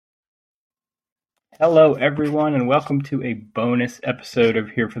Hello, everyone, and welcome to a bonus episode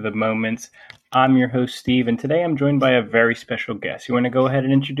of Here for the Moments. I'm your host, Steve, and today I'm joined by a very special guest. You want to go ahead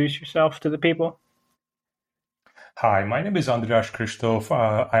and introduce yourself to the people? Hi, my name is András Kristóf.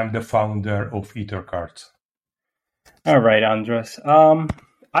 I am the founder of EtherCards. All right, Andras.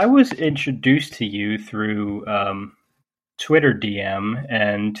 I was introduced to you through Twitter DM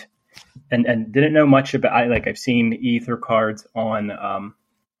and didn't know much about. I've seen EtherCards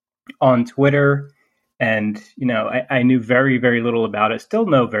on Twitter. And, I knew very, very little about it, still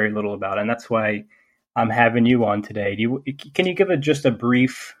know very little about it. And that's why I'm having you on today. Can you give just a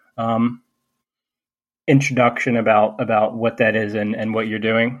brief introduction about what that is and what you're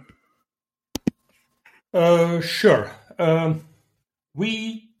doing? Sure.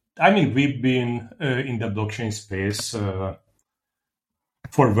 We've been in the blockchain space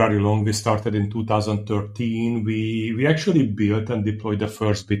for very long. We started in 2013. We actually built and deployed the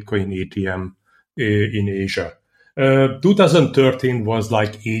first Bitcoin ATM in Asia. 2013 was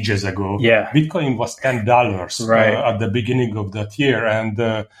like ages ago. Yeah. Bitcoin was $10 Right. At the beginning of that year, and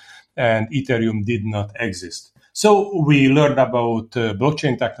Ethereum did not exist. So we learned about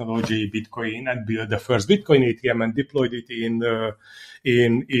blockchain technology, Bitcoin, and built the first Bitcoin ATM and deployed it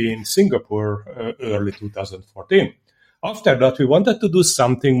in Singapore early 2014. After that, we wanted to do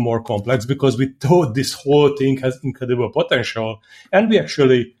something more complex because we thought this whole thing has incredible potential, and we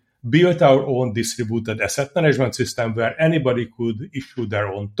actually built our own distributed asset management system where anybody could issue their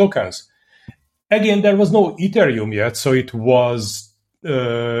own tokens. Again, there was no Ethereum yet, so it was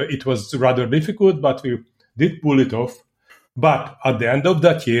rather difficult, but we did pull it off. But at the end of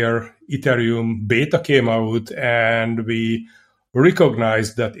that year, Ethereum beta came out, and we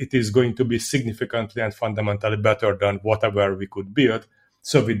recognized that it is going to be significantly and fundamentally better than whatever we could build.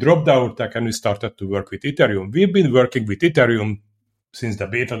 So we dropped our tech and we started to work with Ethereum. We've been working with Ethereum since the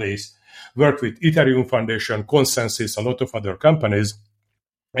beta days, worked with Ethereum Foundation, ConsenSys, a lot of other companies.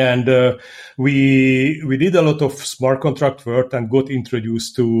 And we did a lot of smart contract work and got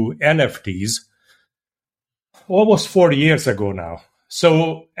introduced to NFTs almost 4 years ago now.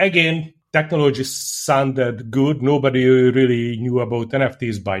 So again, technology sounded good. Nobody really knew about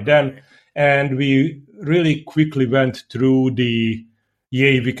NFTs by then. And we really quickly went through the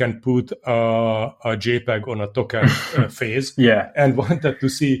we can put a JPEG on a token phase. Yeah. And wanted to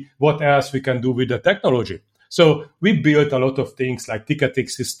see what else we can do with the technology. So we built a lot of things like ticketing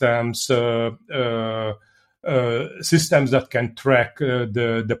systems, systems that can track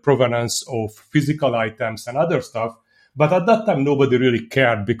the provenance of physical items and other stuff. But at that time, nobody really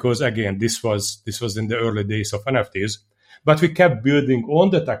cared because, again, this was in the early days of NFTs. But we kept building on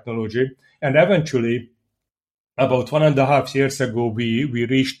the technology, and eventually, about 1.5 years ago, we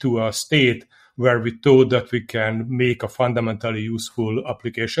reached to a state where we thought that we can make a fundamentally useful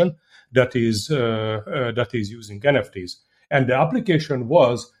application that is using NFTs. And the application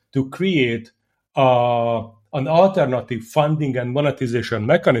was to create an alternative funding and monetization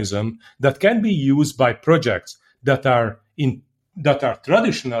mechanism that can be used by projects that are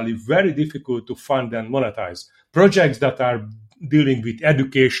traditionally very difficult to fund and monetize. Projects that are dealing with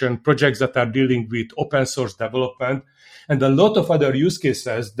education, projects that are dealing with open source development, and a lot of other use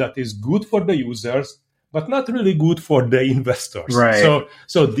cases that is good for the users, but not really good for the investors. Right.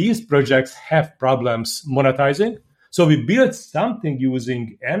 So these projects have problems monetizing. So we built something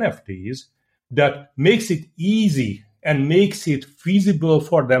using NFTs that makes it easy and makes it feasible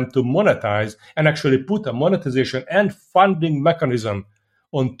for them to monetize and actually put a monetization and funding mechanism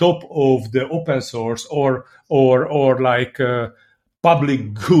on top of the open source or like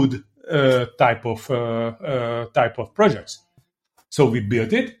public good type of projects. So we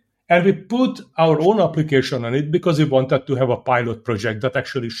built it and we put our own application on it because we wanted to have a pilot project that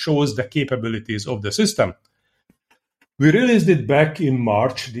actually shows the capabilities of the system. We released it back in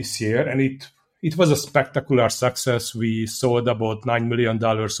March this year, and it was a spectacular success. We sold about $9 million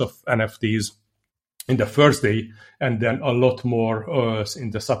of NFTs in the first day, and then a lot more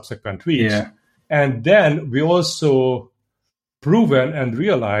in the subsequent weeks. Yeah. And then we also proven and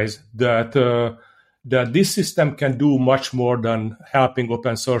realized that this system can do much more than helping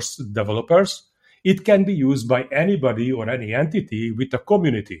open source developers. It can be used by anybody or any entity with a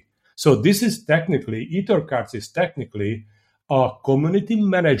community. So this is technically, EtherCards is technically a community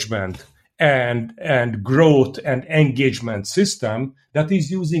management and growth and engagement system that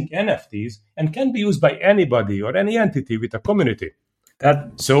is using NFTs and can be used by anybody or any entity with a community.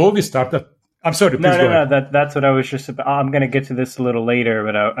 So we started. I'm sorry. Please go ahead. That's what I was just about. I'm going to get to this a little later,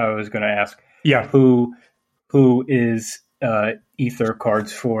 but I was going to ask. Yeah. Who is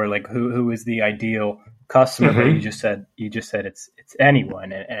EtherCards for? Like who is the ideal customer? Mm-hmm. But you just said it's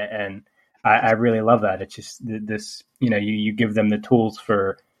anyone, and I really love that. It's just this, you give them the tools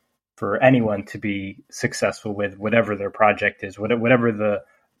for anyone to be successful with whatever their project is, whatever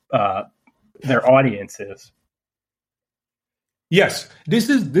their audience is. Yes, this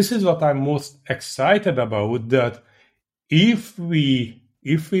is what I'm most excited about. That if we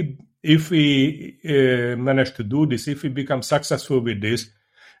manage to do this, if we become successful with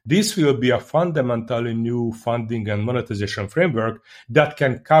this will be a fundamentally new funding and monetization framework that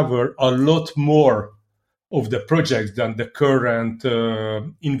can cover a lot more of the projects than the current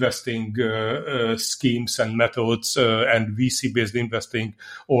investing schemes and methods and VC-based investing,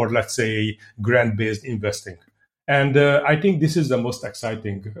 or let's say grant-based investing. And I think this is the most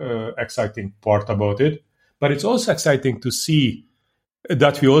exciting part about it. But it's also exciting to see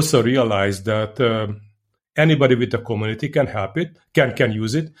that we also realize that anybody with a community can help it, can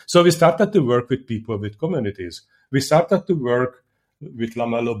use it. So we started to work with people with communities. We started to work with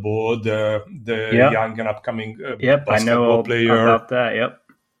LaMelo Ball, the young and upcoming basketball I know player. About that. Yep.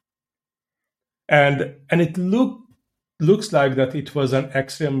 And it looks like that it was an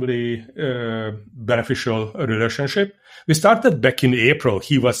extremely beneficial relationship. We started back in April.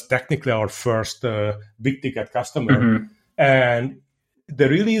 He was technically our first big ticket customer. Mm-hmm. And the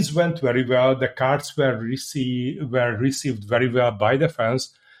release went very well. The cards were received very well by the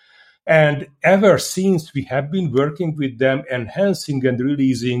fans. And ever since, we have been working with them, enhancing and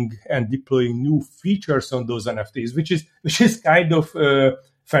releasing and deploying new features on those NFTs, which is kind of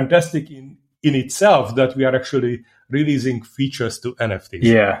fantastic in itself, that we are actually releasing features to NFTs.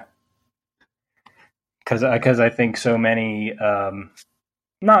 Yeah, because I think so many,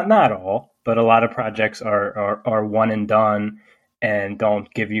 not all, but a lot of projects are one and done and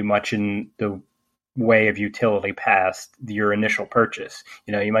don't give you much in the way of utility past your initial purchase.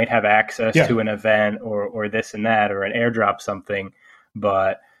 You might have access to an event or this and that, or an airdrop something,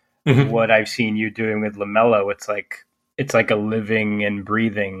 but what I've seen you doing with LaMelo, it's like a living and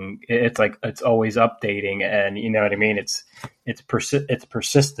breathing. It's like it's always updating, and you know what I mean. It's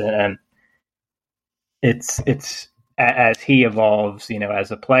persistent, and it's as he evolves, as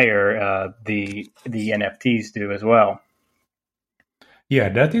a player, the NFTs do as well. Yeah,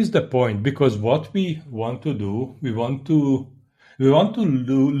 that is the point, because what we want to do, we want to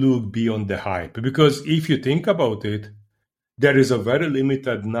look beyond the hype. Because if you think about it, there is a very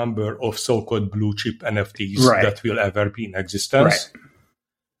limited number of so-called blue chip NFTs that will ever be in existence. Right.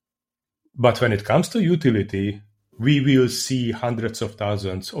 But when it comes to utility, we will see hundreds of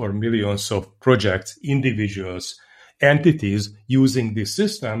thousands or millions of projects, individuals, entities using this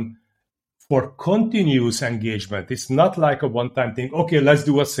system for continuous engagement. It's not like a one-time thing. Okay, let's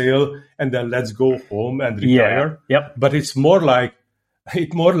do a sale and then let's go home and retire. Yeah. Yep. But it's more like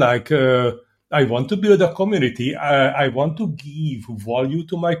I want to build a community. I want to give value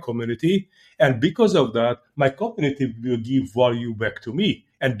to my community, and because of that, my community will give value back to me.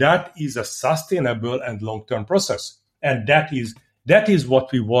 And that is a sustainable and long-term process. And that is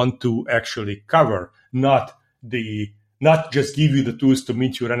what we want to actually cover, not just give you the tools to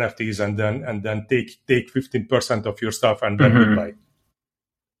mint your NFTs and then take 15% of your stuff and then goodbye.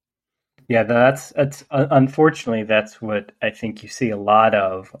 Yeah, that's unfortunately that's what I think you see a lot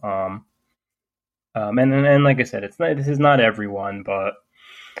of. And like I said, this is not everyone, but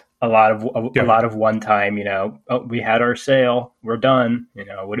a lot of one time. We had our sale, we're done.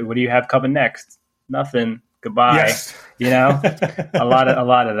 What do you have coming next? Nothing. Goodbye. Yes. A lot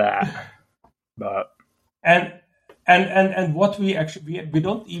of that. But and what we actually we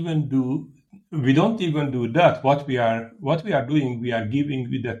don't even do that. What we are doing, we are giving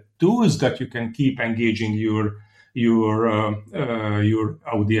you the tools that you can keep engaging your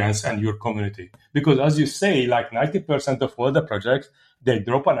audience and your community. Because as you say, like 90% of all the projects, they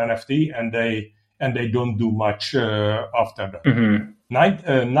drop an NFT and they don't do much after that.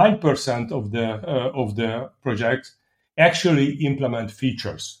 9% of the projects actually implement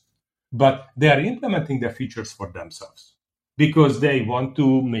features. But they are implementing the features for themselves because they want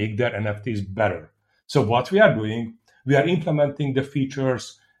to make their NFTs better. So what we are doing, we are implementing the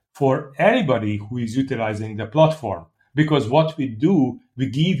features for anybody who is utilizing the platform. Because what we do, we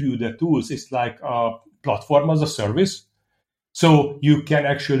give you the tools. It's like a platform as a service. So you can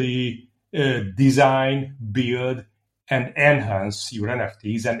actually design, build, and enhance your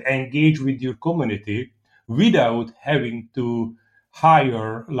NFTs and engage with your community without having to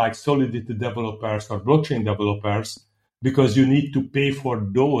hire like Solidity developers or blockchain developers, because you need to pay for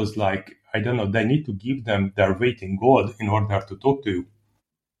those. Like, I don't know, they need to give them their weight in gold in order to talk to you.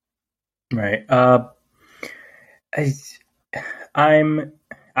 Right. I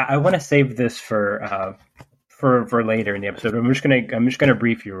want to save this for later in the episode. I'm just gonna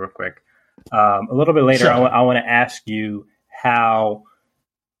brief you real quick. A little bit later, Sure. I want to ask you how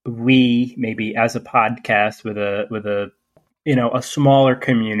we maybe as a podcast with a a smaller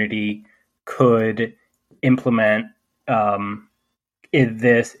community could implement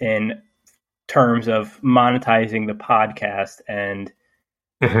this in terms of monetizing the podcast and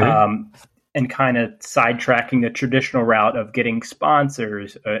and kind of sidetracking the traditional route of getting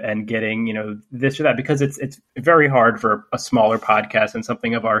sponsors and getting this or that, because it's very hard for a smaller podcast and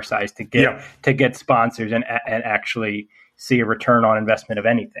something of our size to get sponsors and actually see a return on investment of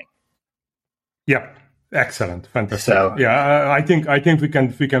anything. Yeah, excellent, fantastic. So, I think we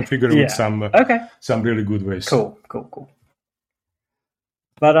can figure out some really good ways. Cool.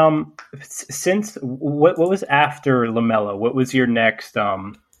 But since what was after Lamello? What was your next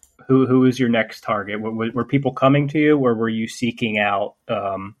who was your next target? Were people coming to you, or were you seeking out,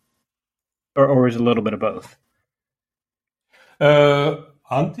 or was it a little bit of both?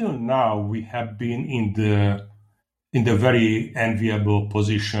 Until now, we have been in the very enviable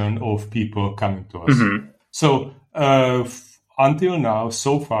position of people coming to us. Mm-hmm. So until now,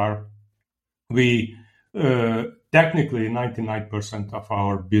 so far, we technically 99% of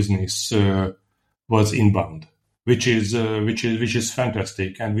our business was inbound, which is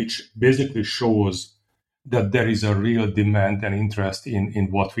fantastic, and which basically shows that there is a real demand and interest in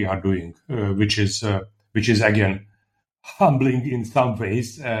what we are doing, which is again humbling in some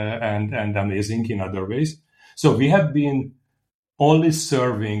ways and amazing in other ways. So we have been only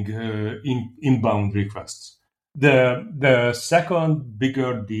serving inbound requests. The second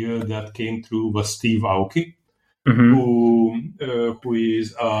bigger deal that came through was Steve Aoki, who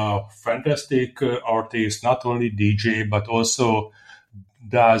is a fantastic artist, not only DJ, but also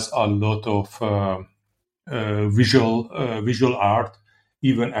does a lot of visual art,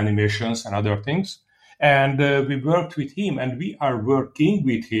 even animations and other things. And we worked with him, and we are working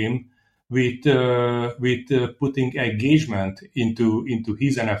with him with putting engagement into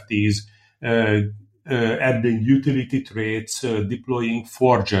his NFTs, adding utility traits, deploying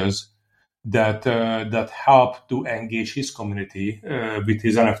forges that help to engage his community with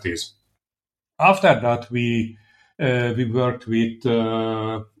his NFTs. After that, we worked with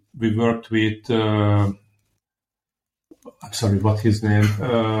I'm sorry, what's his name?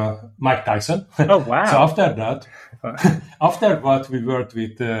 Mike Tyson. Oh, wow. So after that, we worked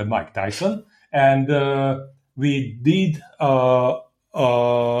with Mike Tyson, and we did a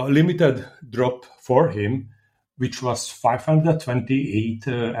limited drop for him, which was 528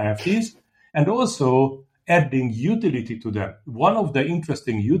 NFTs, and also adding utility to them. One of the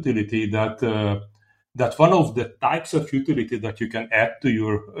interesting utility that one of the types of utility that you can add to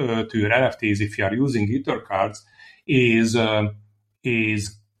your NFTs if you are using Ether cards is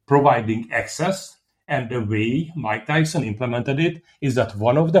providing access. And the way Mike Tyson implemented it is that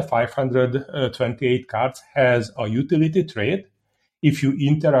one of the 528 cards has a utility trait. If you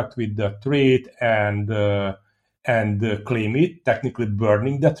interact with the trait and claim it, technically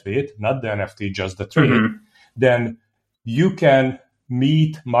burning the trait, not the NFT, just the trait, then you can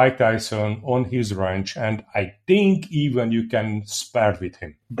meet Mike Tyson on his ranch, and I think even you can spar with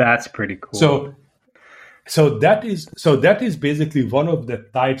him. That's pretty cool. So that is basically one of the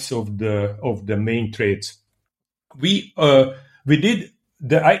types of the main traits. We did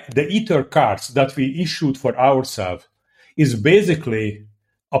the Ether cards that we issued for ourselves is basically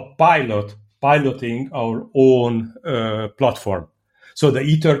a piloting our own platform. So the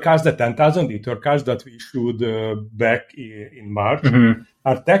Ether cards, the 10,000 Ether cards that we issued back in March,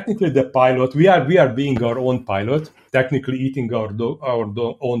 are technically the pilot. We are being our own pilot, technically eating our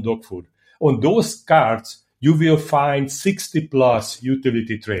own dog food. On those cards, you will find 60 plus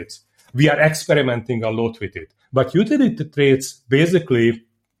utility traits. We are experimenting a lot with it. But utility traits basically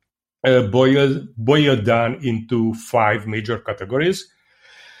boil down into 5 major categories.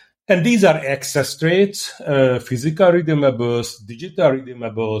 And these are access traits, physical redeemables, digital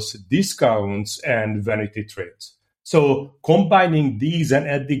redeemables, discounts, and vanity traits. So combining these and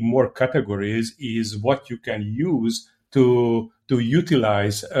adding more categories is what you can use to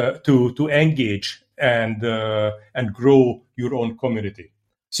utilize, to engage and grow your own community.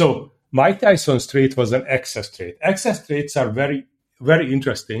 So Mike Tyson's trait was an access trait. Access traits are very, very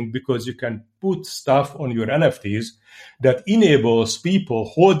interesting because you can put stuff on your NFTs that enables people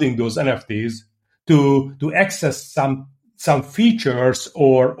holding those NFTs to access some features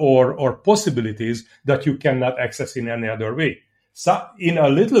or possibilities that you cannot access in any other way. So in a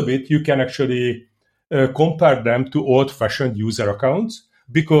little bit, you can actually compare them to old-fashioned user accounts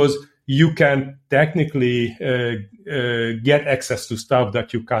because you can technically get access to stuff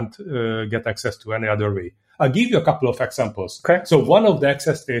that you can't get access to any other way. I'll give you a couple of examples. Okay. So one of the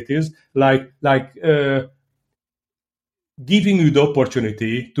access rate is like giving you the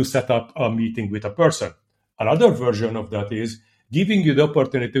opportunity to set up a meeting with a person. Another version of that is giving you the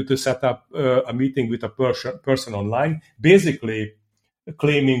opportunity to set up a meeting with a person online, basically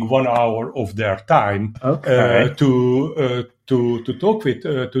claiming 1 hour of their time to talk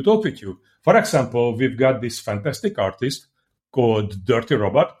with you. For example, we've got this fantastic artist called Dirty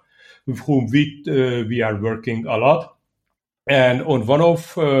Robot, with whom we are working a lot. And on a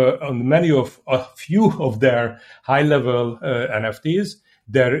few of their high-level NFTs,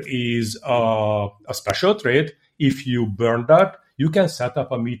 there is a special trade. If you burn that, you can set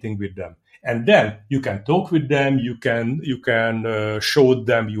up a meeting with them, and then you can talk with them. You can show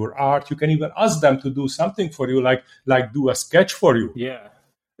them your art. You can even ask them to do something for you, like do a sketch for you. Yeah.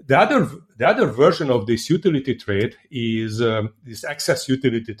 The other version of this utility trade is this access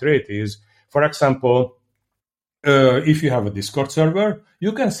utility trade is, for example, if you have a Discord server,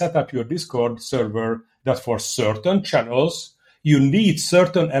 you can set up your Discord server that for certain channels you need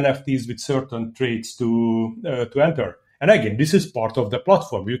certain NFTs with certain traits to enter. And again, this is part of the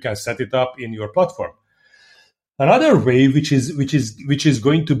platform. You can set it up in your platform. Another way, which is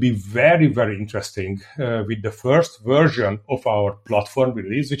going to be very, very interesting with the first version of our platform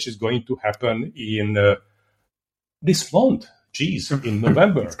release, which is going to happen in this month. In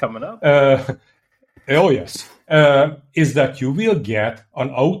November. It's coming up. Oh, yes. Is that you will get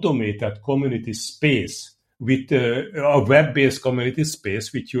an automated community space with a web-based community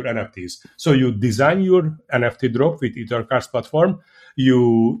space with your NFTs. So you design your NFT drop with EtherCards platform,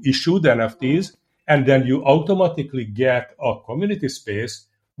 you issue the NFTs, and then you automatically get a community space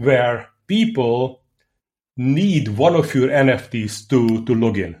where people need one of your NFTs to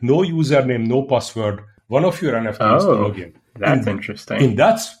log in. No username, no password, one of your NFTs to log in. That's interesting.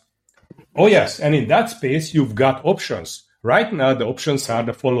 Oh, yes. And in that space, you've got options. Right now, the options are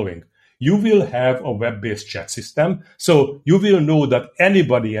the following. You will have a web-based chat system. So you will know that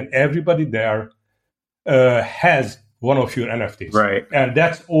anybody and everybody there has one of your NFTs. Right. And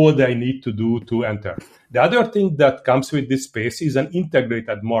that's all they need to do to enter. The other thing that comes with this space is an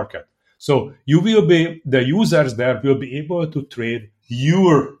integrated market. So the users there will be able to trade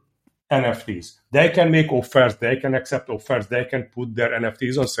your NFTs. They can make offers, they can accept offers, they can put their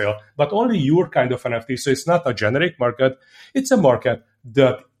NFTs on sale, but only your kind of NFT. So it's not a generic market, it's a market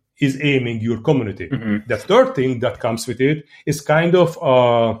that is aiming your community. Mm-hmm. The third thing that comes with it is kind of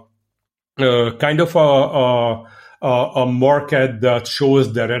a market that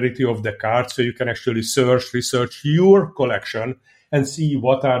shows the rarity of the cards, so you can actually research your collection and see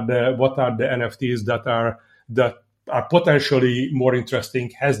what are the NFTs that are potentially more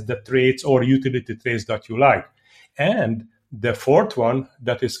interesting, has the traits or utility traits that you like. And the fourth one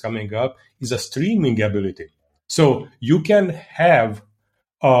that is coming up is a streaming ability. So you can have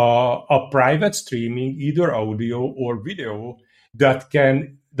a private streaming, either audio or video, that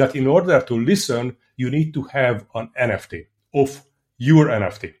in order to listen, you need to have an NFT of your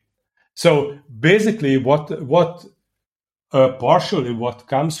NFT. So basically partially what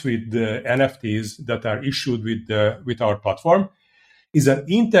comes with the NFTs that are issued with our platform is an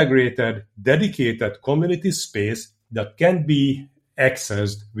integrated, dedicated community space that can be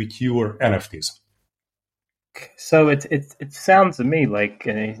accessed with your NFTs. So it sounds to me like,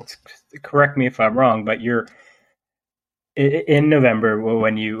 correct me if I'm wrong, but you're in November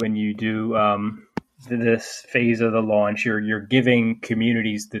when you do this phase of the launch, you're giving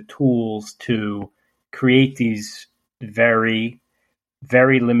communities the tools to create these very,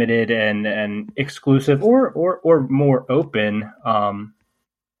 very limited and exclusive or more open,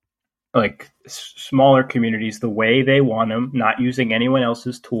 like smaller communities the way they want them, not using anyone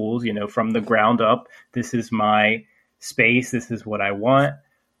else's tools, from the ground up. This is my space. This is what I want.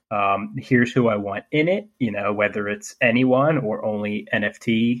 Here's who I want in it, whether it's anyone or only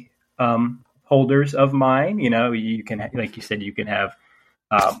NFT holders of mine. You can, like you said, you can have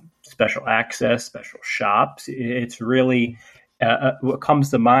special access, special shops. It's really what comes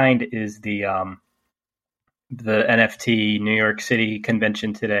to mind is the NFT New York City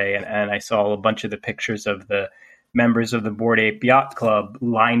convention today, and I saw a bunch of the pictures of the members of the Bored Ape Yacht Club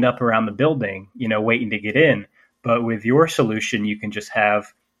lined up around the building, waiting to get in. But with your solution, you can just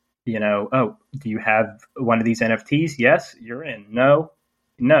have, do you have one of these NFTs? Yes, you're in. No,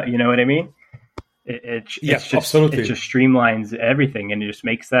 you know what I mean? Absolutely. It just streamlines everything, and it just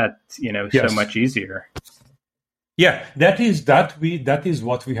makes that so much easier. Yeah, that is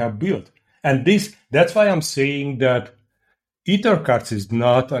what we have built, and that's why I'm saying that EtherCards is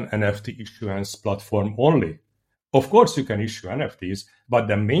not an NFT issuance platform only. Of course, you can issue NFTs, but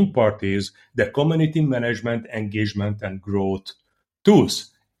the main part is the community management, engagement, and growth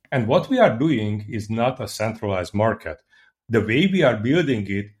tools. And what we are doing is not a centralized market. The way we are building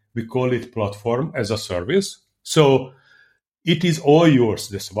it, we call it platform as a service. So it is all yours.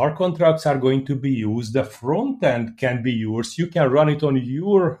 The smart contracts are going to be used. The front end can be yours. You can run it on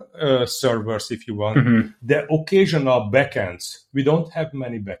your servers if you want. Mm-hmm. The occasional backends, we don't have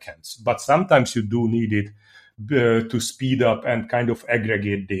many backends, but sometimes you do need it to speed up and kind of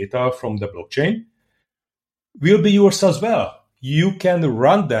aggregate data from the blockchain, will be yours as well. You can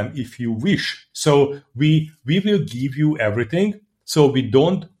run them if you wish. So we will give you everything. So we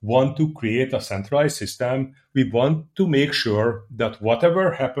don't want to create a centralized system. We want to make sure that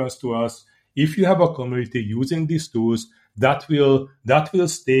whatever happens to us, if you have a community using these tools, that will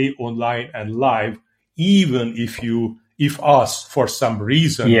stay online and live, even if us for some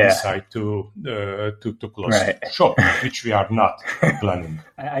reason decide to close shop, which we are not planning.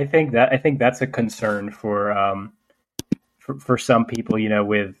 I think that's a concern for some people,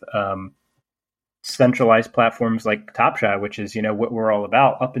 with centralized platforms like Top Shot, which is what we're all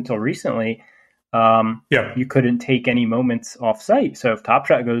about. Up until recently, you couldn't take any moments off site. So if Top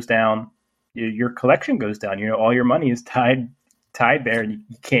Shot goes down, your collection goes down. All your money is tied there, and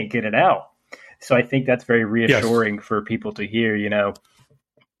you can't get it out. So I think that's very reassuring for people to hear.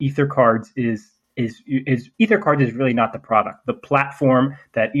 EtherCards is EtherCards is really not the product. The platform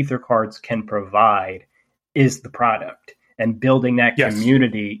that EtherCards can provide is the product. And building that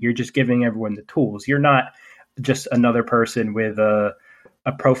community, you're just giving everyone the tools. You're not just another person with a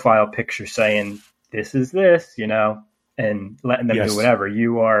profile picture saying, this is this, and letting them do whatever.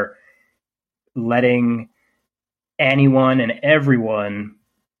 You are letting anyone and everyone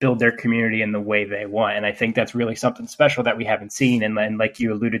build their community in the way they want. And I think that's really something special that we haven't seen. And like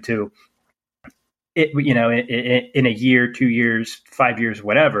you alluded to, in a year, 2 years, 5 years,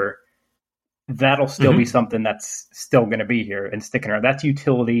 whatever, that'll still be something that's still going to be here and sticking around. That's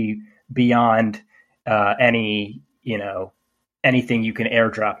utility beyond anything you can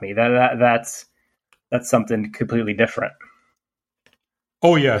airdrop me. That's something completely different.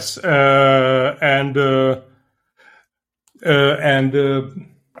 Oh yes, you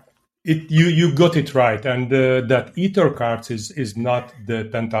got it right. And that EtherCards is not the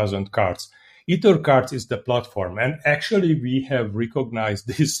 10,000 cards. EtherCards is the platform, and actually we have recognized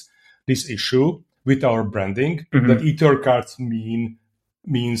this issue with our branding, that EtherCards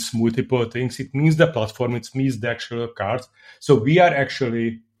means multiple things. It means the platform, it means the actual cards. So we are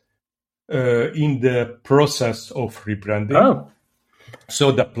actually in the process of rebranding. Oh.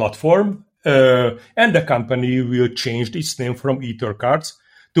 So the platform and the company will change its name from EtherCards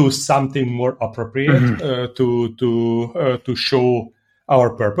to something more appropriate to show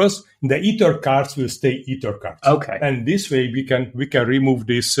our purpose. The EtherCards will stay EtherCards. Okay. And this way we can remove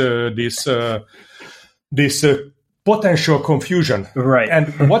this potential confusion. Right.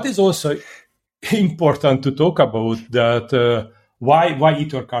 And what is also important to talk about that why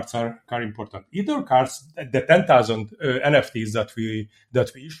EtherCards are important. EtherCards, the 10,000 NFTs that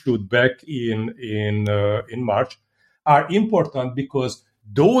we issued back in March, are important because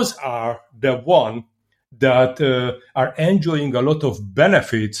those are the one that are enjoying a lot of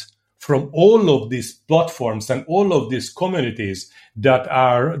benefits from all of these platforms and all of these communities that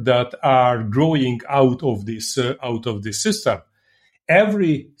are growing out of this system.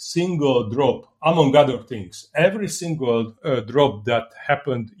 Every single drop, among other things, every single drop that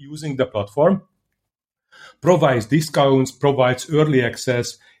happened using the platform provides discounts, provides early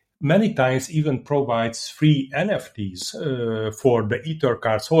access, many times even provides free NFTs for the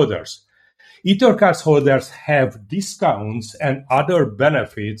EtherCards holders. EtherCards holders have discounts and other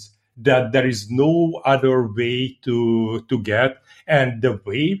benefits that there is no other way to get. And the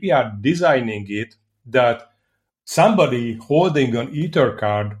way we are designing it, that somebody holding an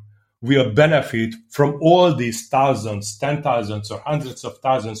EtherCard will benefit from all these thousands, 10,000s, or hundreds of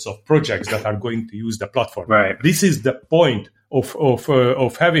thousands of projects that are going to use the platform. Right. This is the point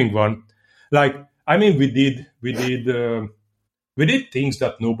of having one. We did things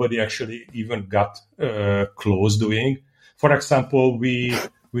that nobody actually even got close doing. For example, we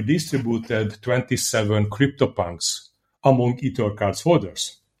distributed 27 CryptoPunks among EtherCards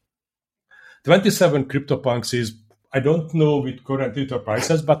holders. 27 CryptoPunks is, I don't know with current Ether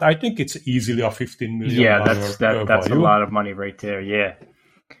prices, but I think it's easily a $15 million. Yeah, that's a lot of money right there. Yeah.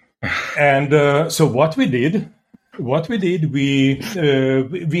 And so what we did, we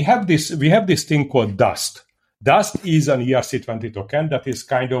have this thing called Dust. Dust is an ERC20 token that is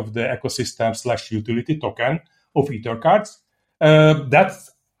kind of the ecosystem /utility token of EtherCards. That's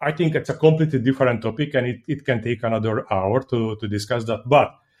I think it's a completely different topic, and it can take another hour to discuss that.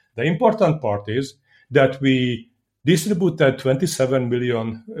 But the important part is that we distributed 27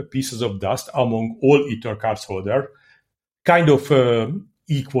 million pieces of dust among all Ether cards holders, kind of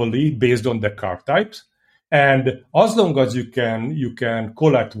equally based on the card types. And as long as you can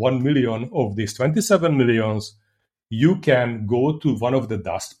collect 1 million of these 27 millions, you can go to one of the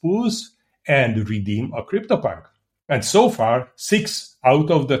dust pools and redeem a CryptoPunk. And so far, 6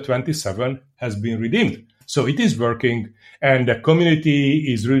 out of the 27 has been redeemed. So it is working, and the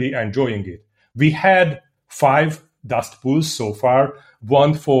community is really enjoying it. We had 5 dust pools so far,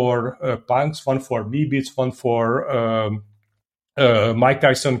 one for punks, one for Meebits, one for Mike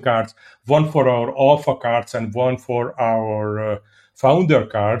Tyson cards, one for our alpha cards, and one for our founder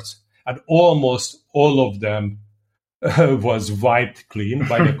cards. And almost all of them was wiped clean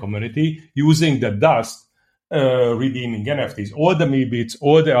by the community using the dust, redeeming NFTs. All the Meebits,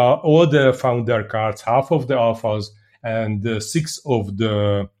 all the founder cards, half of the alphas, and 6 of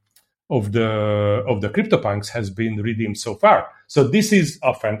the CryptoPunks has been redeemed so far. So this is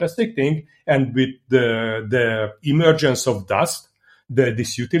a fantastic thing. And with the emergence of Dust,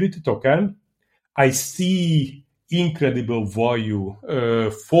 this utility token, I see incredible value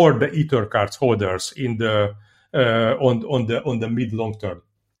for the Ether cards holders in the on the mid long term.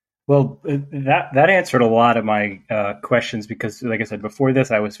 Well, that answered a lot of my questions, because, like I said, before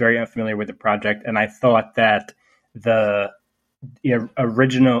this, I was very unfamiliar with the project, and I thought that the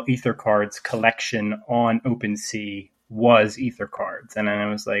original Ether cards collection on OpenSea was Ether cards, and then I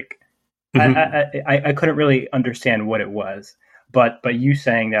was like, I couldn't really understand what it was, but you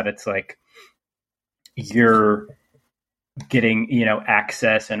saying that it's like you're getting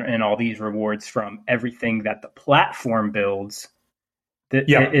access and all these rewards from everything that the platform builds.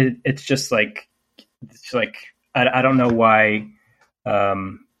 It's just like I don't know why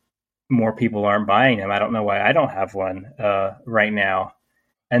more people aren't buying them. I don't know why I don't have one right now.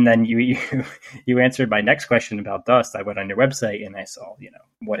 And then you answered my next question about Dust. I went on your website and I saw,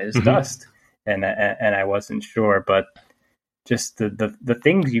 what is Dust, and I wasn't sure, but just the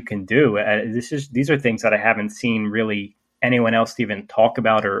things you can do. These are things that I haven't seen really anyone else even talk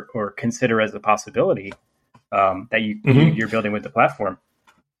about or consider as a possibility that you're building with the platform.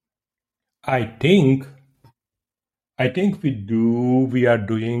 I think we are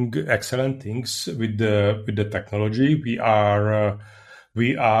doing excellent things with the technology. We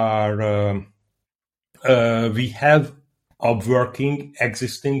have a working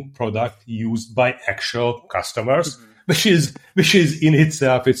existing product used by actual customers, which is in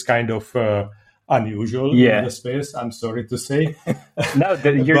itself, it's kind of unusual in the space. I'm sorry to say. No,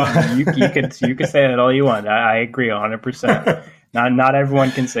 you can say that all you want. I agree 100%. Not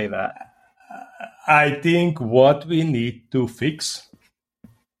everyone can say that. I think what we need to fix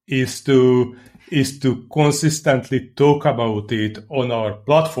is to consistently talk about it on our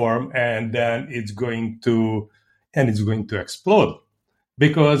platform, and then it's going to explode,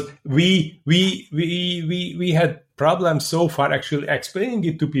 because we had problems so far actually explaining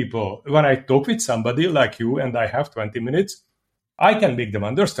it to people. When I talk with somebody like you and I have 20 minutes, I can make them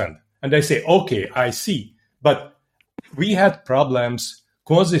understand, and they say, okay, I see. But we had problems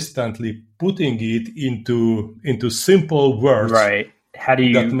consistently putting it into simple words, right? How do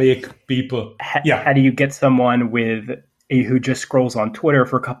you that make people? How do you get someone who just scrolls on Twitter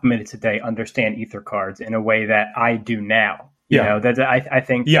for a couple minutes a day understand Ether cards in a way that I do now? I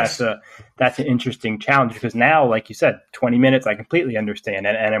think that's an interesting challenge, because now, like you said, 20 minutes I completely understand,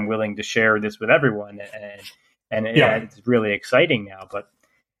 and I'm willing to share this with everyone, and it's really exciting now. But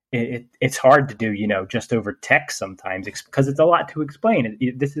it's hard to do, just over text sometimes, because it's a lot to explain.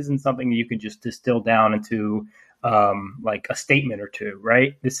 This isn't something that you can just distill down into like a statement or two,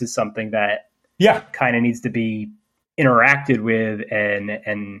 right? This is something that kind of needs to be interacted with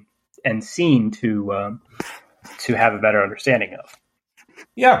and seen to have a better understanding of.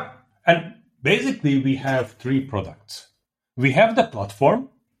 Yeah, and basically we have 3 products. We have the platform,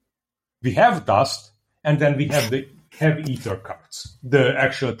 we have Dust, and then we have Ether cards, the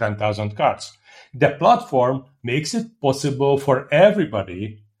actual 10,000 cards. The platform makes it possible for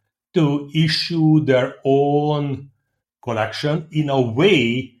everybody to issue their own collection in a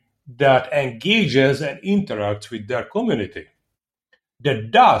way that engages and interacts with their community. The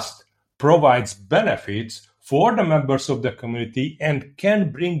Dust provides benefits for the members of the community and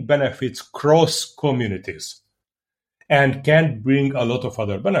can bring benefits cross communities, and can bring a lot of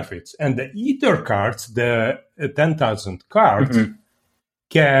other benefits. And the Ether cards, the 10,000 cards,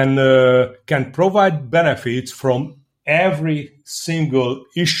 can provide benefits from every single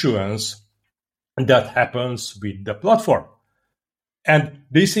issuance that happens with the platform. And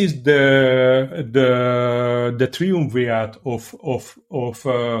this is the triumvirate of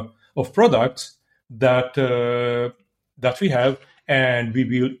products that that we have, and we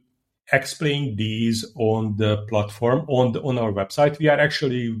will explain these on the platform on our website. We are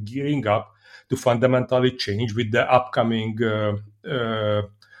actually gearing up to fundamentally change with the upcoming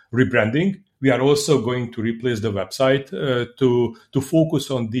rebranding. We are also going to replace the website to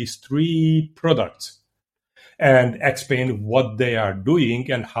focus on these three products and explain what they are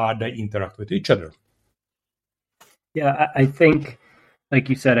doing and how they interact with each other. Yeah, I think, like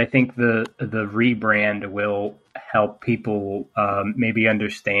you said, I think the rebrand will help people maybe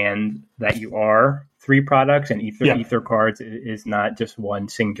understand that you are three products, and Ether Cards is not just one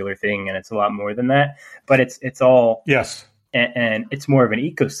singular thing, and it's a lot more than that. But it's all yes. And it's more of an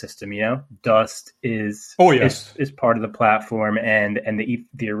ecosystem, you know. Dust is is part of the platform, and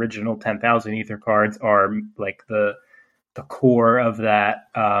the original 10,000 Ether Cards are like the core of that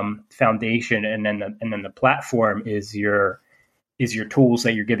foundation, and then the platform is your tools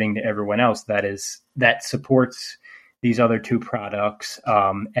that you're giving to everyone else that supports these other two products,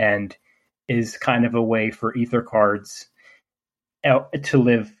 and is kind of a way for Ether Cards to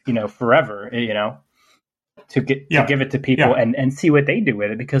live, you know, forever, you know. To give it to people and see what they do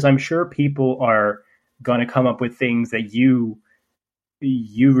with it, because I'm sure people are going to come up with things that you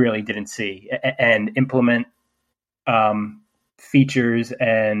really didn't see and implement features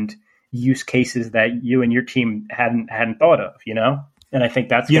and use cases that you and your team hadn't thought of, you know. And I think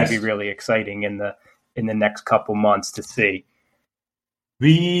that's going to be really exciting in the next couple months to see.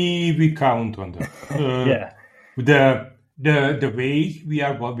 We count on that. The way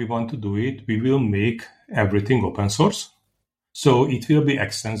what we want to do it, we will make everything open source. So it will be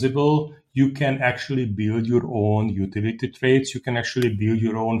extensible. You can actually build your own utility traits. You can actually build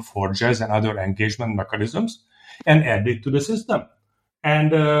your own forges and other engagement mechanisms and add it to the system.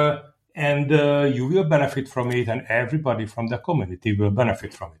 And you will benefit from it, and everybody from the community will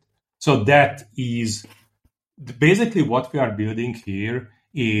benefit from it. So that is basically what we are building here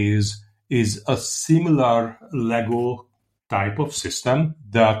is a similar Lego type of system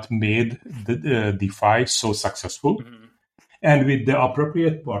that made the DeFi so successful. Mm-hmm. And with the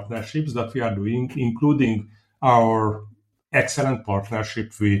appropriate partnerships that we are doing, including our excellent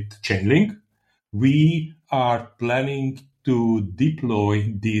partnership with Chainlink, we are planning to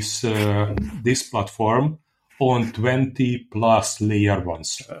deploy this platform on 20 plus layer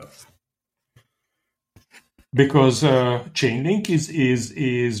ones. Because Chainlink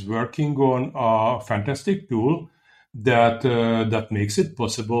is working on a fantastic tool that makes it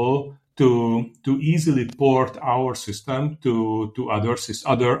possible to easily port our system to other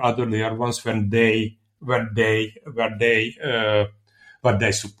layer ones when they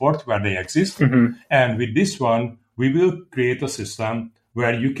support, where they exist. Mm-hmm. And with this one, we will create a system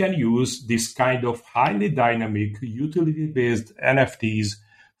where you can use this kind of highly dynamic utility-based NFTs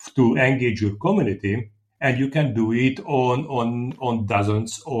to engage your community. And you can do it on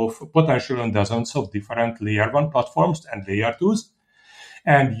dozens of different layer one platforms and layer twos.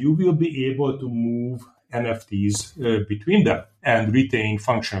 And you will be able to move NFTs between them and retain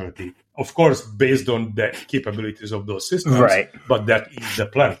functionality. Of course, based on the capabilities of those systems, right? But that is the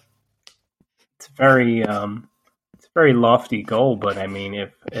plan. It's a very lofty goal, but I mean,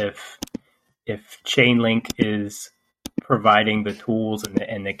 if Chainlink is providing the tools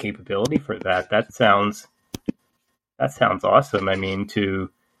and the capability for that sounds awesome. I mean,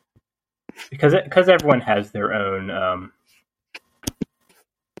 because everyone has their own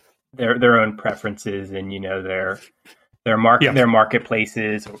their own preferences, and you know their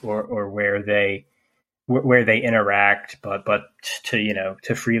marketplaces or where they interact, but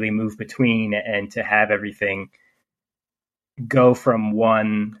to freely move between and to have everything go from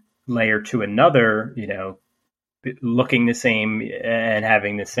one layer to another, you know, looking the same and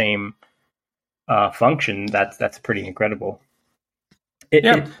having the same function. That's pretty incredible.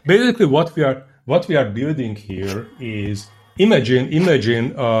 Basically, what we are building here is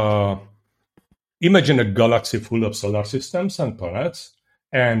imagine a galaxy full of solar systems and planets,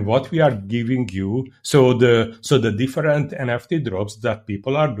 and what we are giving you. So the different NFT drops that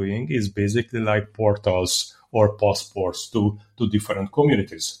people are doing is basically like portals or passports to different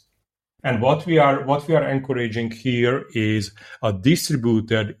communities. And what we are encouraging here is a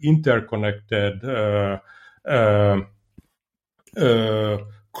distributed, interconnected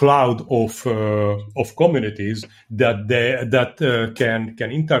cloud of communities that can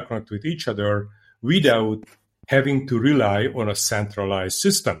interconnect with each other without having to rely on a centralized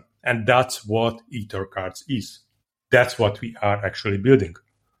system. And that's what EtherCards is. That's what we are actually building.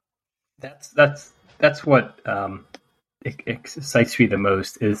 That's what excites me the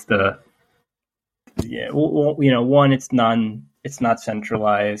most is one, it's not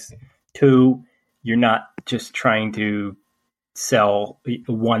centralized. Two, you're not just trying to sell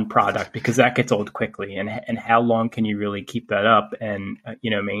one product, because that gets old quickly, and how long can you really keep that up and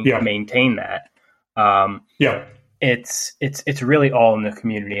maintain that? It's really all in the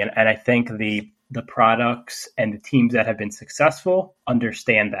community, and I think the products and the teams that have been successful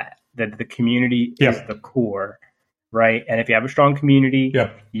understand that the community is the core, right? And if you have a strong community,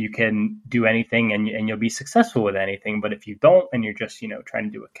 you can do anything and you'll be successful with anything. But if you don't, and you're just trying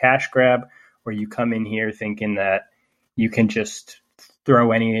to do a cash grab, or you come in here thinking that you can just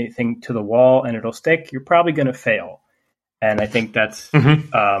throw anything to the wall and it'll stick, you're probably going to fail. And I think that's, you've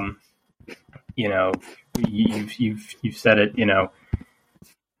said it,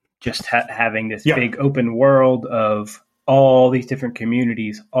 just having this big open world of all these different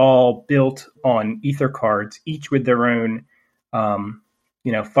communities, all built on EtherCards, each with their own,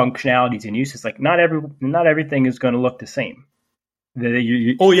 functionalities and uses. Like not everything is going to look the same.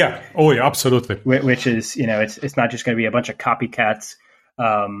 Absolutely. Which is, it's not just going to be a bunch of copycats,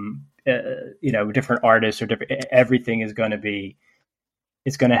 different artists or different. Everything is going to be,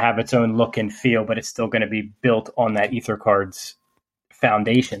 it's going to have its own look and feel, but it's still going to be built on that EtherCards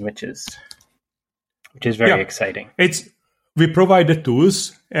foundation, which is very exciting. We provide the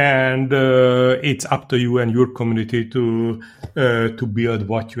tools, and it's up to you and your community to build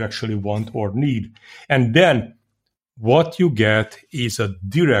what you actually want or need, and then what you get is a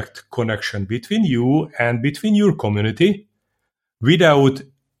direct connection between you and between your community, with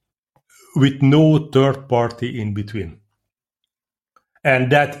no third party in between.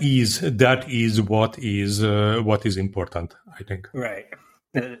 And that is what is important, I think. Right.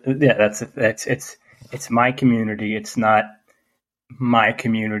 It's my community. It's not my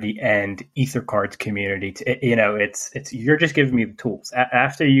community and EtherCard's community. It's you're just giving me the tools.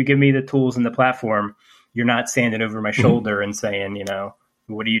 After you give me the tools and the platform, you're not standing over my shoulder and saying,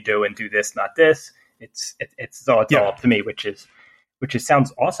 what do you do and do this, not this. It's all up to me, which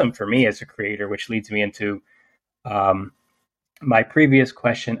sounds awesome for me as a creator, which leads me into my previous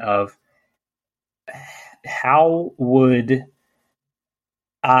question of how would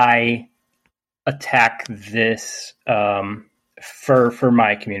I attack this for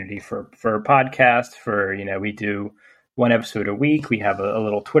my community, for a podcast, we do one episode a week. We have a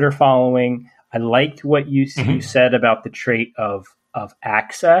little Twitter following. I liked what you said about the trait of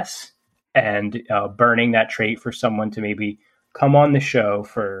access and burning that trait for someone to maybe come on the show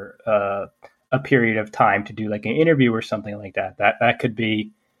for a period of time to do like an interview or something like that. That could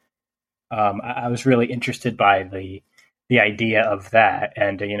be. I was really interested by the idea of that,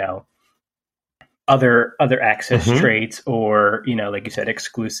 and other access traits, or like you said,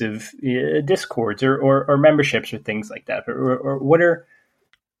 exclusive Discords or memberships or things like that, or what are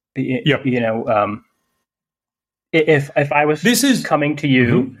if I was coming to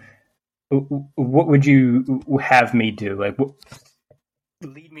you, what would you have me do? Like,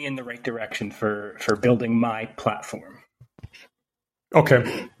 lead me in the right direction for building my platform.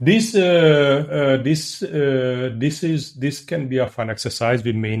 Okay, this can be a fun exercise.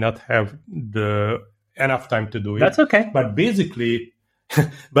 We may not have enough time to do it. That's okay. But basically,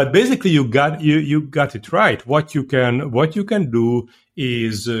 you got it right. What you can do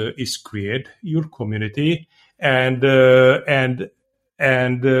is create your community and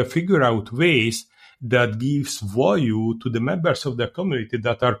figure out ways that gives value to the members of the community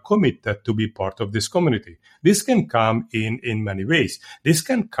that are committed to be part of this community. This can come in many ways. This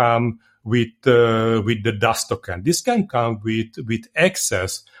can come with the DAS token. This can come with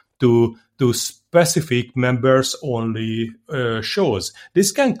access to specific members only shows.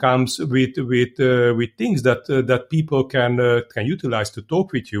 This can come with things that people can utilize to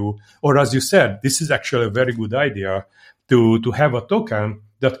talk with you. Or as you said, this is actually a very good idea to have a token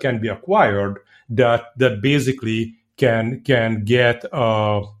that can be acquired that basically can get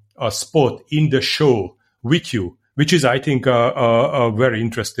a spot in the show with you, which is, I think, a very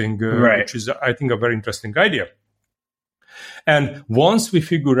interesting, which is, I think, a very interesting idea. And once we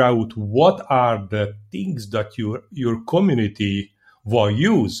figure out what are the things that your community will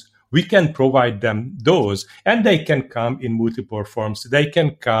use, we can provide them those, and they can come in multiple forms. They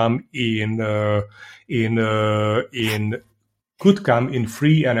can come could come in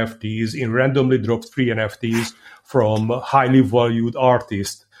free NFTs, in randomly dropped free NFTs from highly valued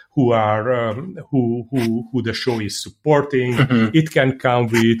artists who are who the show is supporting. It can come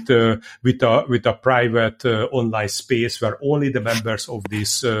with a private online space where only the members of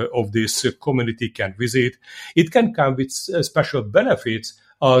this community can visit. It can come with special benefits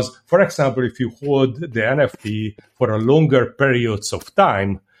As, for example, if you hold the NFT for a longer periods of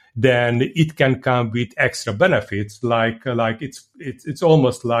time, then it can come with extra benefits, like it's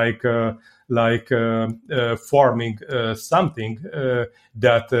almost like farming something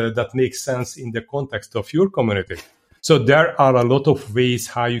that makes sense in the context of your community. So there are a lot of ways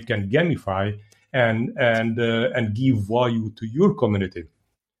how you can gamify and give value to your community.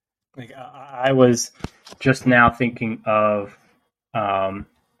 Like I was just now thinking of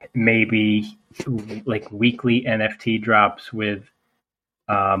maybe like weekly NFT drops with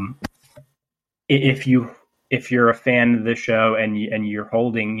if you're a fan of the show and you're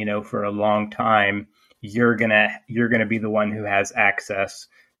holding, for a long time, you're gonna be the one who has access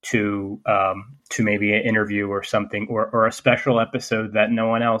to maybe an interview or something or a special episode that no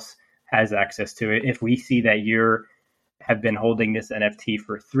one else has access to. It if we see that have been holding this NFT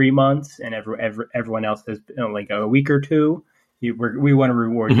for 3 months and everyone else has been like a week or two, we want to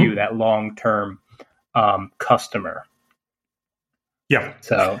reward you, that long-term customer. Yeah.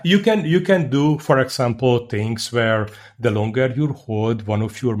 So you can do, for example, things where the longer you hold one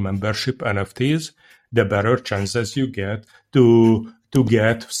of your membership NFTs, the better chances you get to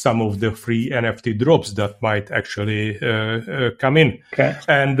get some of the free NFT drops that might actually come in. Okay.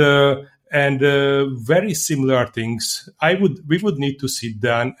 And very similar things. We would need to sit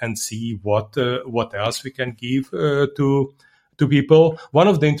down and see what else we can give to people. One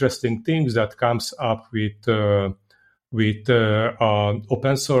of the interesting things that comes up with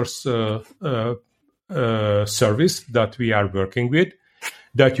open source service that we are working with,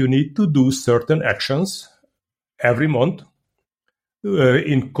 that you need to do certain actions every month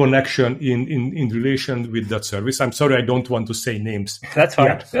in connection, in relation with that service. I'm sorry, I don't want to say names. That's fine.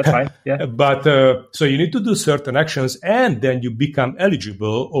 Yeah. That's fine. Yeah. But so you need to do certain actions, and then you become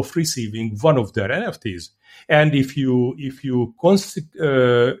eligible of receiving one of their NFTs. And if you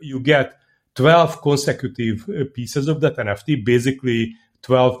get 12 consecutive pieces of that NFT, basically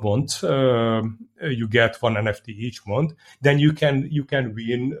 12 months, you get one NFT each month, then you can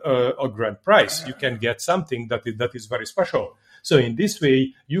win a grand prize. You can get something that is very special. So in this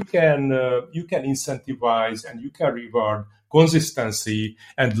way, you can incentivize and you can reward consistency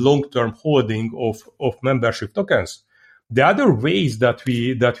and long-term holding of membership tokens. The other ways that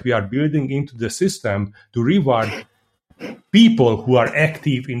we are building into the system to reward people who are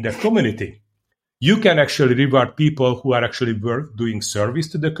active in the community. You can actually reward people who are actually doing service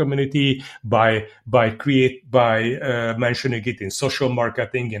to the community by mentioning it in social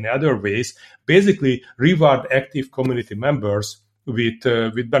marketing and other ways. Basically, reward active community members with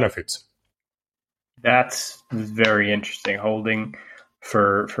benefits. That's very interesting. Holding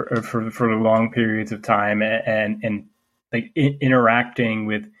for long periods of time and like interacting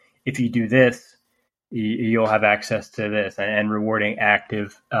with, if you do this, you'll have access to this, and rewarding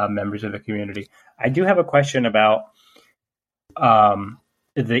active members of the community. I do have a question about the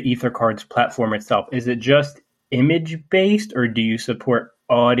EtherCards platform itself. Is it just image-based, or do you support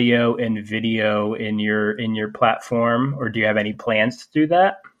audio and video in your platform, or do you have any plans to do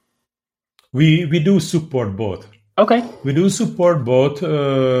that? We do support both. Okay. We do support both.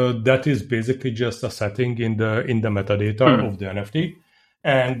 That is basically just a setting in the metadata of the NFT.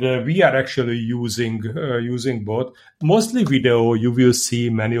 And we are actually using both. Mostly video. You will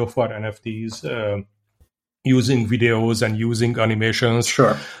see many of our NFTs using videos and using animations.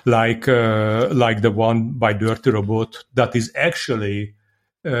 Sure. Like the one by Dirty Robot that is actually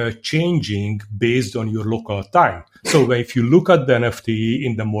changing based on your local time. So if you look at the NFT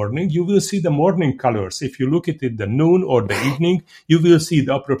in the morning, you will see the morning colors. If you look at it the noon or the evening, you will see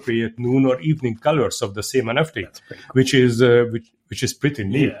the appropriate noon or evening colors of the same NFT, cool. which is pretty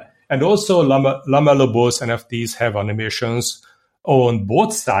neat. Yeah. And also LaMelo's NFTs have animations on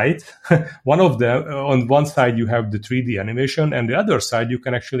both sides. On one side you have the 3D animation, and the other side you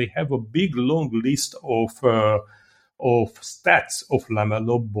can actually have a big long list of stats of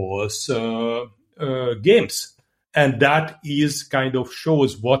LaMelo's games. And that is kind of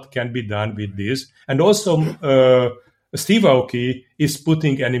shows what can be done with this. And also Steve Aoki is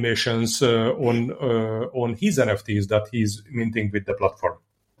putting animations on his NFTs that he's minting with the platform.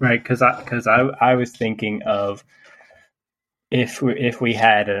 Right, because I was thinking of if we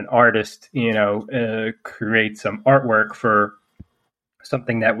had an artist, create some artwork for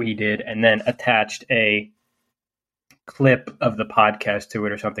something that we did, and then attached a clip of the podcast to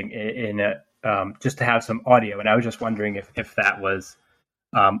it or something just to have some audio. And I was just wondering if that was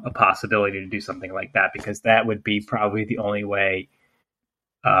a possibility to do something like that, because that would be probably the only way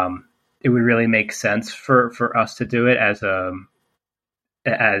it would really make sense for us to do it as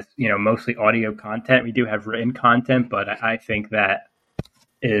mostly audio content. We do have written content, but I think that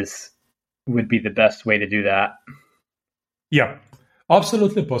would be the best way to do that. Yeah,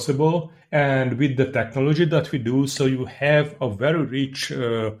 absolutely possible. And with the technology that we do, so you have a very rich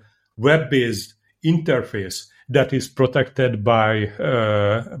web-based interface that is protected by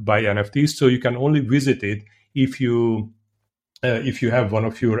NFTs. So you can only visit it if you have one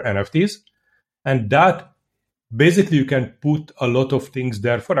of your NFTs, and that basically you can put a lot of things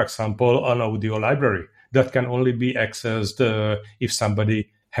there. For example, an audio library that can only be accessed if somebody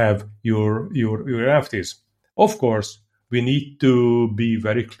have your NFTs. Of course, we need to be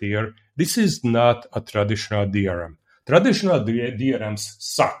very clear. This is not a traditional DRM. Traditional DRMs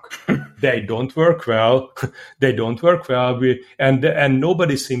suck. They don't work well. They don't work well. And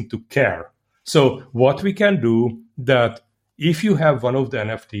nobody seems to care. So what we can do, that if you have one of the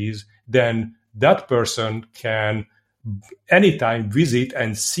NFTs, then that person can anytime visit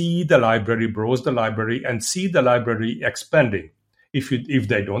and see the library, browse the library, and see the library expanding. If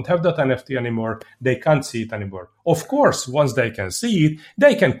they don't have that NFT anymore, they can't see it anymore. Of course, once they can see it,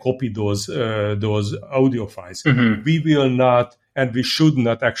 they can copy those audio files. Mm-hmm. We will not, and we should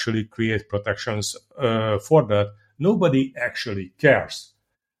not actually create protections for that. Nobody actually cares.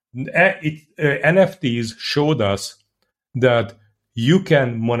 NFTs showed us that you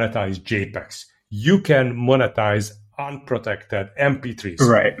can monetize JPEGs. You can monetize unprotected MP3s.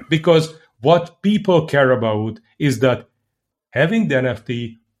 Right. Because what people care about is that having the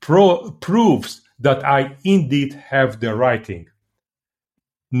NFT proves that I indeed have the writing.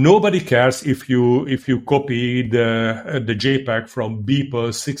 Nobody cares if you copy the JPEG from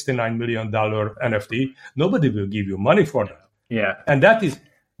Beeple's $69 million NFT. Nobody will give you money for that. Yeah. And that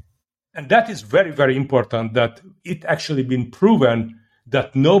is very, very important, that it actually been proven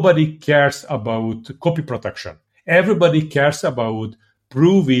that nobody cares about copy protection. Everybody cares about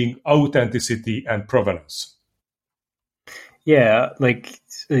proving authenticity and provenance. Yeah, like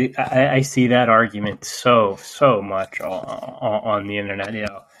I see that argument so much on the internet. You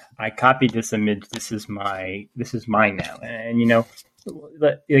know, I copied this image. This is mine now, and you know,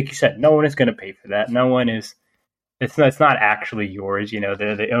 like you said, no one is going to pay for that. No one is. It's not actually yours. You know,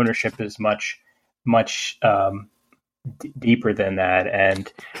 the ownership is much deeper than that.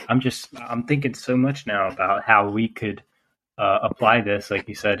 And I'm thinking so much now about how we could apply this, like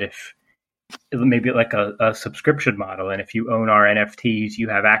you said, if maybe like a subscription model, and if you own our NFTs, you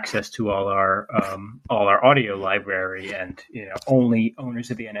have access to all our audio library, and you know, only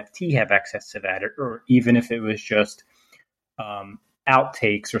owners of the NFT have access to that, or even if it was just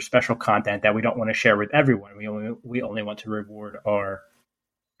outtakes or special content that we don't want to share with everyone, we only want to reward our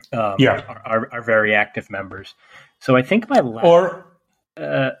very active members. So I think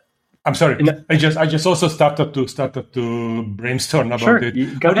I'm sorry. No. I just also started to brainstorm about sure, it.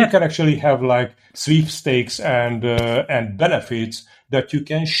 You can actually have like sweepstakes and benefits that you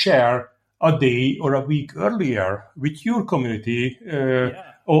can share a day or a week earlier with your community,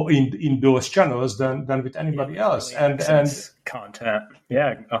 or in those channels than with anybody else. And content.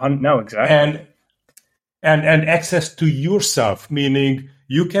 Yeah. No, exactly. And access to yourself, meaning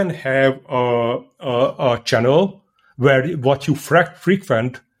you can have a channel where what you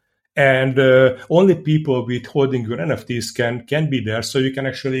frequent. And only people with holding your NFTs can be there, so you can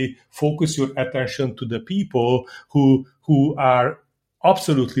actually focus your attention to the people who are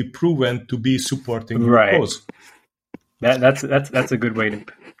absolutely proven to be supporting your cause. That's a good way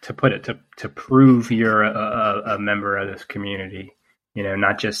to put it. To prove you're a member of this community, you know,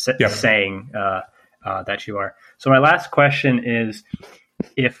 not just saying that you are. So my last question is,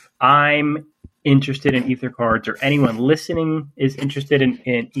 if I'm interested in EtherCards, or anyone listening is interested in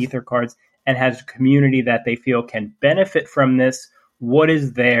EtherCards and has a community that they feel can benefit from this, what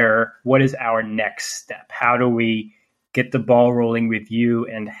is our next step? How do we get the ball rolling with you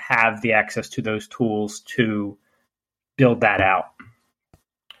and have the access to those tools to build that out?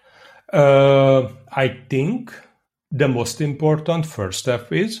 I think the most important first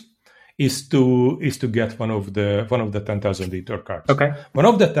step is to get one of the 10,000 Ether cards. Okay. One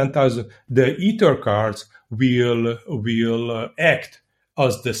of the 10,000, the Ether cards will act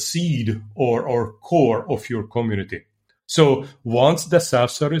as the seed or core of your community. So once the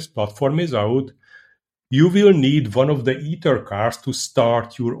self-service platform is out, you will need one of the Ether cards to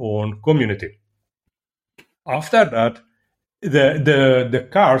start your own community. After that, the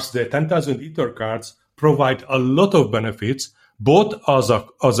cards, the 10,000 Ether cards, provide a lot of benefits, both as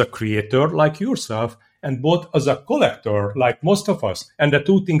a creator like yourself, and both as a collector like most of us. And the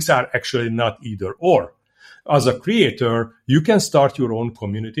two things are actually not either or. As a creator, you can start your own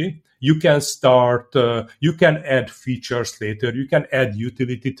community. You can you can add features later. You can add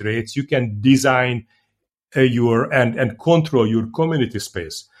utility traits. You can design and control your community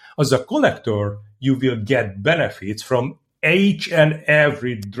space. As a collector, you will get benefits from each and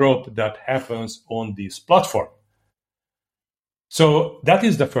every drop that happens on this platform. So that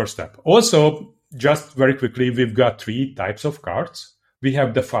is the first step. Also, just very quickly, we've got 3 types of cards. We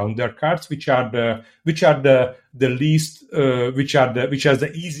have the founder cards, which are the least, which are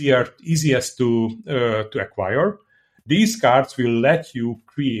the easiest to acquire. These cards will let you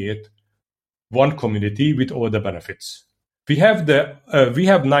create one community with all the benefits. We have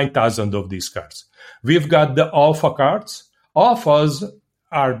 9,000 of these cards. We've got the alpha cards. Alphas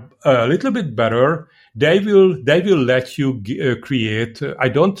are a little bit better. They will let you create. I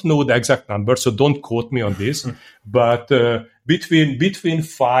don't know the exact number, so don't quote me on this. But between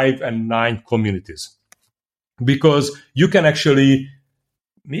 5 and 9 communities, because you can actually.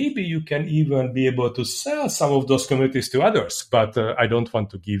 Maybe you can even be able to sell some of those communities to others, but I don't want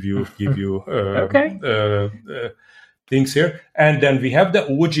to give you things here. And then we have the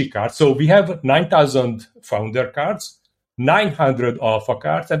OG cards. So we have 9,000 founder cards, 900 alpha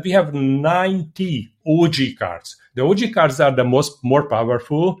cards, and we have 90 OG cards. The OG cards are the more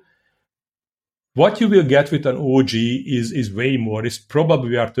powerful. What you will get with an OG is way more. It's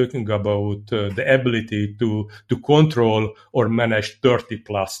probably we are talking about the ability to control or manage 30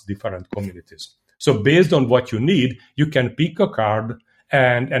 plus different communities. So based on what you need, you can pick a card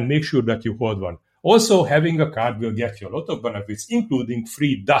and make sure that you hold one. Also, having a card will get you a lot of benefits, including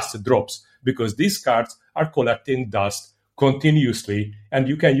free dust drops, because these cards are collecting dust continuously, and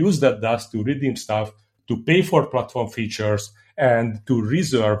you can use that dust to redeem stuff, to pay for platform features, and to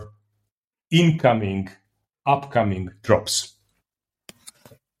reserve upcoming drops.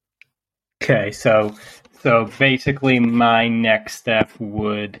 Okay, so basically my next step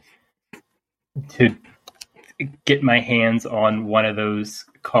would to get my hands on one of those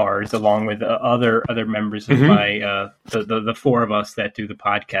cards along with other members of my the 4 of us that do the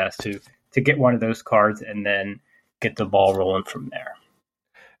podcast to get one of those cards and then get the ball rolling from there.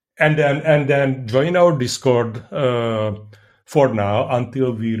 And then join our Discord for now,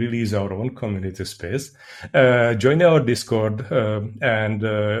 until we release our own community space. Join our Discord, and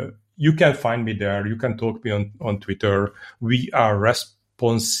you can find me there. You can talk me on Twitter. We are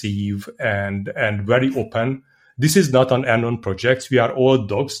responsive and very open. This is not an anon project. We are all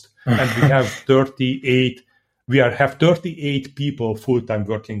doxed, and we have 38. We have 38 people full time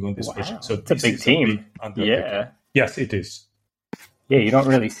working on this project. So it's a big team. Yeah. Yes, it is. Yeah, you don't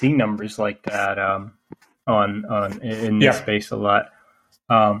really see numbers like that in this space a lot.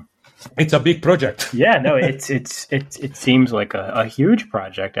 It's a big project. Yeah, no, it seems like a huge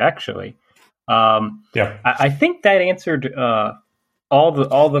project actually. I think that answered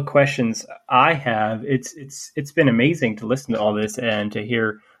all the questions I have. It's been amazing to listen to all this and to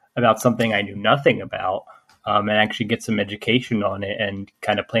hear about something I knew nothing about, and actually get some education on it and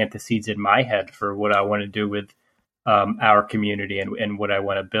kind of plant the seeds in my head for what I want to do with our community and what I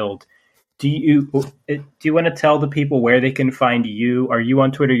want to build. Do you want to tell the people where they can find you? Are you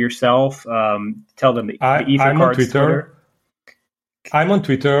on Twitter yourself? Tell them I'm on Twitter. Twitter. I'm on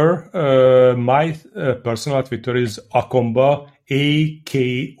Twitter. My personal Twitter is Akomba,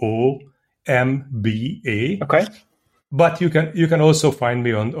 AKOMBA. Okay. But you can also find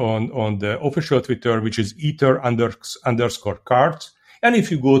me on the official Twitter, which is ether_cards. And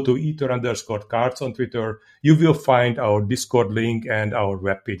if you go to ether_cards on Twitter, you will find our Discord link and our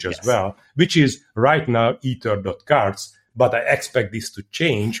webpage as well, which is right now ether.cards. But I expect this to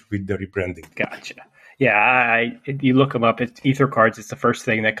change with the rebranding. Gotcha. Yeah, you look them up. It's Ether Cards. It's the first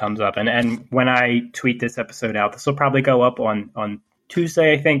thing that comes up. And when I tweet this episode out, this will probably go up on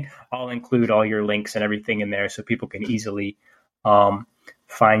Tuesday, I think. I'll include all your links and everything in there so people can easily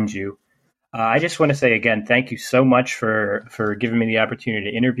find you. I just want to say again, thank you so much for giving me the opportunity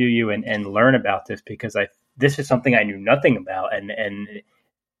to interview you and learn about this, because this is something I knew nothing about, and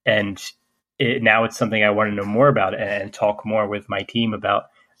now it's something I want to know more about and talk more with my team about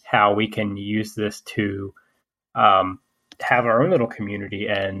how we can use this to have our own little community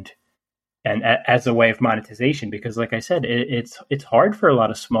and as a way of monetization. Because like I said, it's hard for a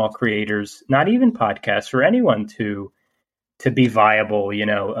lot of small creators, not even podcasts, for anyone to be viable,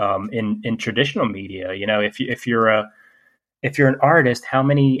 in traditional media. If you're an artist, how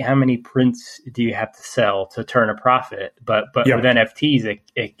many prints do you have to sell to turn a profit? But with NFTs,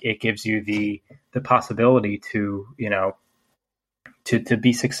 it gives you the possibility to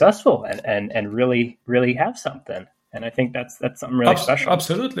be successful and really, really have something. And I think that's something really special.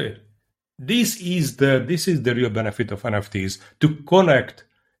 Absolutely. This is the real benefit of NFTs, to connect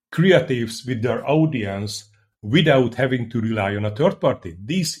creatives with their audience without having to rely on a third party.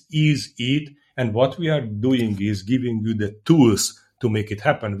 This is it, And what we are doing is giving you the tools to make it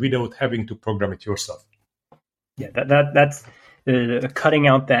happen without having to program it yourself. Yeah, that's cutting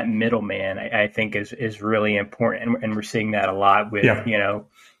out that middleman. I think is really important, and we're seeing that a lot with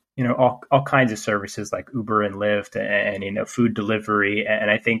all kinds of services like Uber and Lyft, and food delivery. And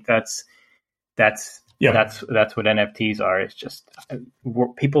I think that's what NFTs are. It's just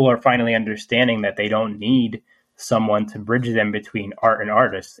people are finally understanding that they don't need someone to bridge them between art and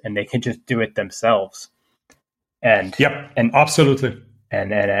artists, and they can just do it themselves. And absolutely.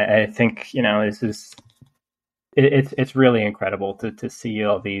 And I think this is it's really incredible to see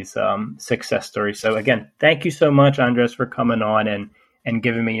all these success stories. So again, thank you so much, Andres, for coming on and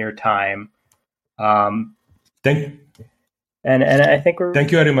giving me your time. Thank you. And I think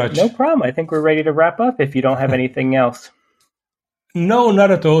thank you very much. No problem. I think we're ready to wrap up if you don't have anything else. No,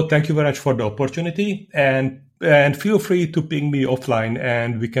 not at all. Thank you very much for the opportunity, and feel free to ping me offline,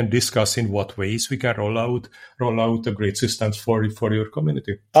 and we can discuss in what ways we can roll out a great systems for your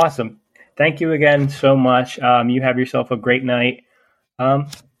community. Awesome. Thank you again so much. You have yourself a great night,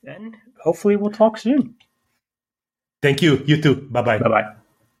 and hopefully we'll talk soon. Thank you. You too. Bye-bye. Bye-bye.